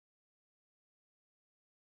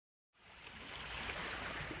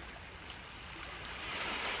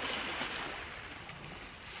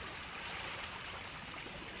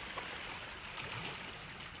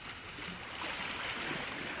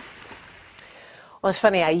Well, it's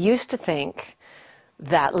funny, I used to think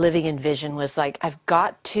that living in vision was like, I've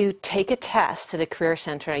got to take a test at a career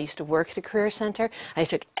center. I used to work at a career center. I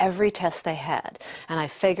took every test they had. And I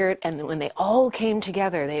figured, and when they all came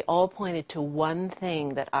together, they all pointed to one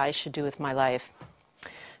thing that I should do with my life.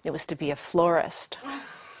 It was to be a florist.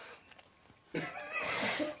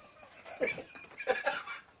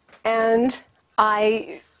 And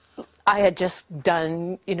I had just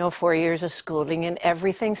done, 4 years of schooling, and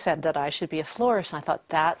everything said that I should be a florist. And I thought,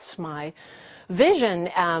 that's my vision,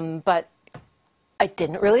 but it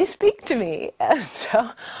didn't really speak to me. And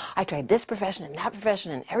so I tried this profession and that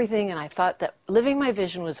profession and everything, and I thought that living my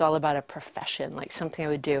vision was all about a profession, like something I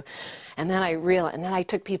would do. And then I realized, and then I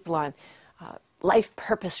took people on life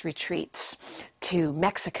purpose retreats to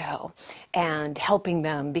Mexico and helping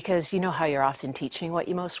them, because you know how you're often teaching what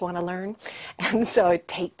you most want to learn. And so I'd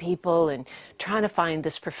take people and trying to find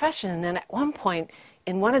this profession. And then at one point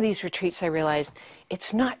in one of these retreats, I realized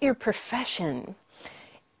it's not your profession,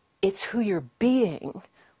 it's who you're being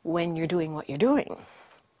when you're doing what you're doing.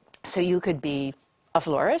 So you could be a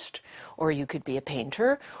florist, or you could be a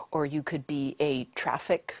painter, or you could be a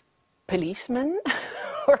traffic policeman,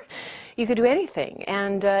 or you could do anything.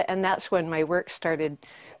 And that's when my work started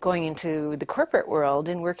going into the corporate world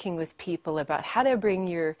and working with people about how to bring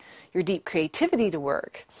your deep creativity to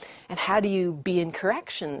work, and how do you be in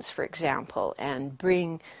corrections, for example, and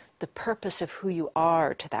bring the purpose of who you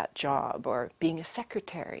are to that job, or being a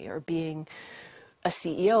secretary, or being a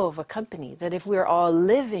CEO of a company. That if we're all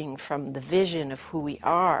living from the vision of who we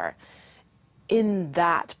are in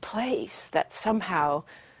that place, that somehow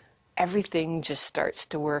everything just starts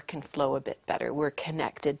to work and flow a bit better. We're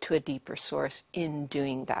connected to a deeper source in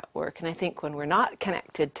doing that work. And I think when we're not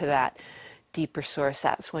connected to that deeper source,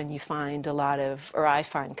 that's when you find a lot of, or I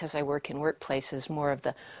find, because I work in workplaces, more of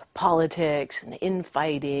the politics and the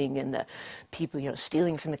infighting and the people,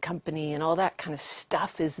 stealing from the company and all that kind of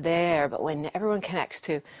stuff is there. But when everyone connects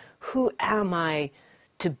to who am I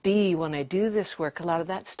to be when I do this work, a lot of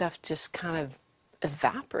that stuff just kind of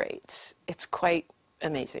evaporates. It's quite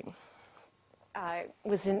amazing. I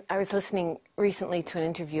was listening recently to an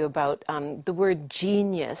interview about the word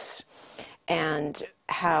genius, and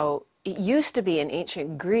how it used to be in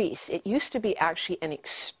ancient Greece, it used to be actually an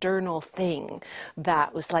external thing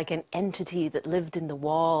that was like an entity that lived in the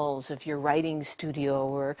walls of your writing studio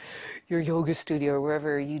or your yoga studio or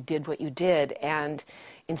wherever you did what you did. And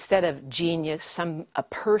instead of genius, a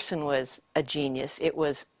person was a genius. It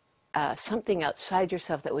was something outside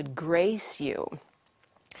yourself that would grace you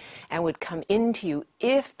and would come into you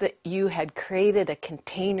if you had created a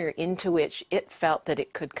container into which it felt that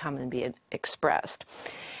it could come and be expressed.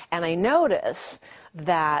 And I notice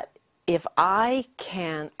that if I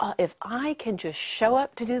can just show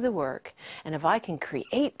up to do the work, and if I can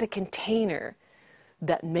create the container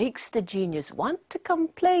that makes the genius want to come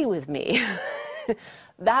play with me,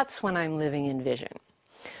 that's when I'm living in vision.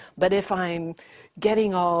 But if I'm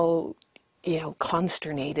getting all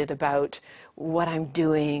consternated about what I'm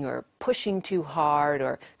doing, or pushing too hard,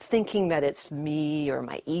 or thinking that it's me or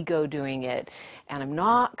my ego doing it, and I'm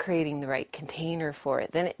not creating the right container for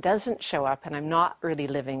it, then it doesn't show up, and I'm not really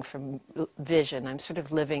living from vision. I'm sort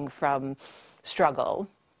of living from struggle.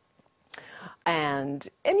 And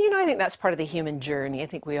I think that's part of the human journey. I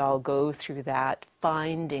think we all go through that,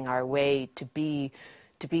 finding our way to be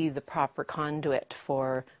the proper conduit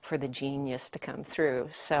for the genius to come through.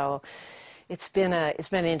 So it's been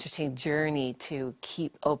an interesting journey to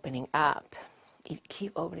keep opening up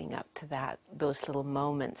to those little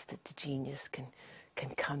moments that the genius can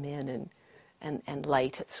come in and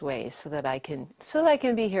light its way, so that I can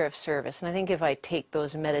be here of service. And I think if I take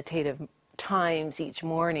those meditative times each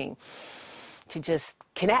morning to just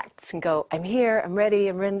connect and go, I'm here, I'm ready,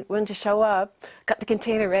 I'm ready to show up, got the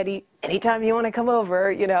container ready, anytime you want to come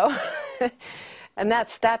over, And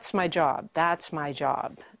that's my job. That's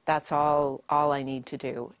all I need to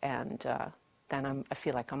do. And then I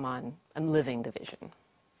feel like I'm living the vision.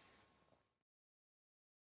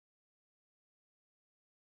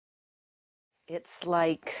 It's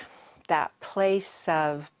like that place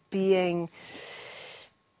of being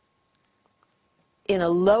in a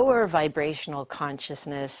lower vibrational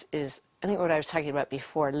consciousness is, I think, what I was talking about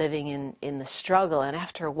before, living in the struggle. And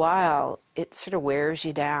after a while, it sort of wears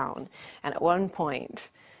you down. And at one point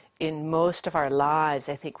in most of our lives,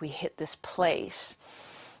 I think we hit this place.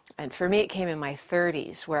 And for me, it came in my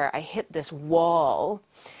 30s, where I hit this wall,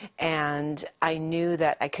 and I knew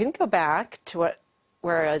that I couldn't go back to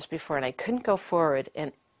where I was before, and I couldn't go forward.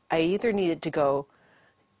 And I either needed to go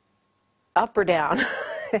up or down.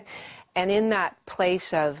 And in that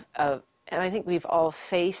place of And I think we've all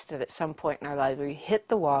faced it at some point in our life where you hit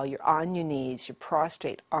the wall, you're on your knees, you're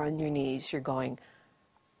prostrate on your knees, you're going,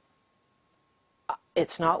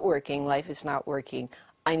 it's not working, life is not working,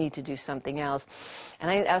 I need to do something else.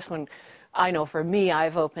 And that's when, I know for me,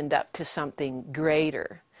 I've opened up to something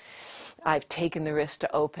greater. I've taken the risk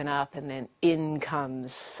to open up, and then in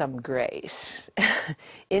comes some grace.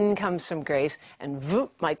 In comes some grace, and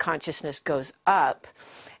whoop, my consciousness goes up,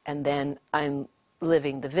 and then I'm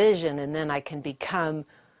living the vision, and then I can become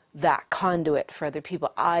that conduit for other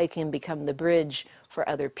people. I can become the bridge for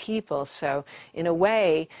other people. So in a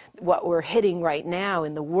way, what we're hitting right now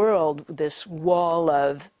in the world, this wall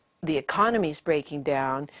of the economy's breaking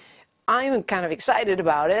down, I'm kind of excited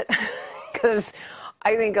about it because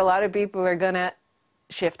I think a lot of people are going to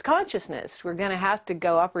shift consciousness. We're going to have to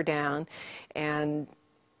go up or down, and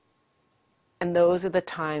those are the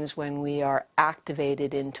times when we are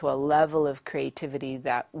activated into a level of creativity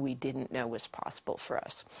that we didn't know was possible for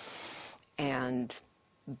us. And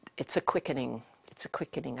it's a quickening. It's a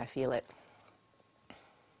quickening, I feel it.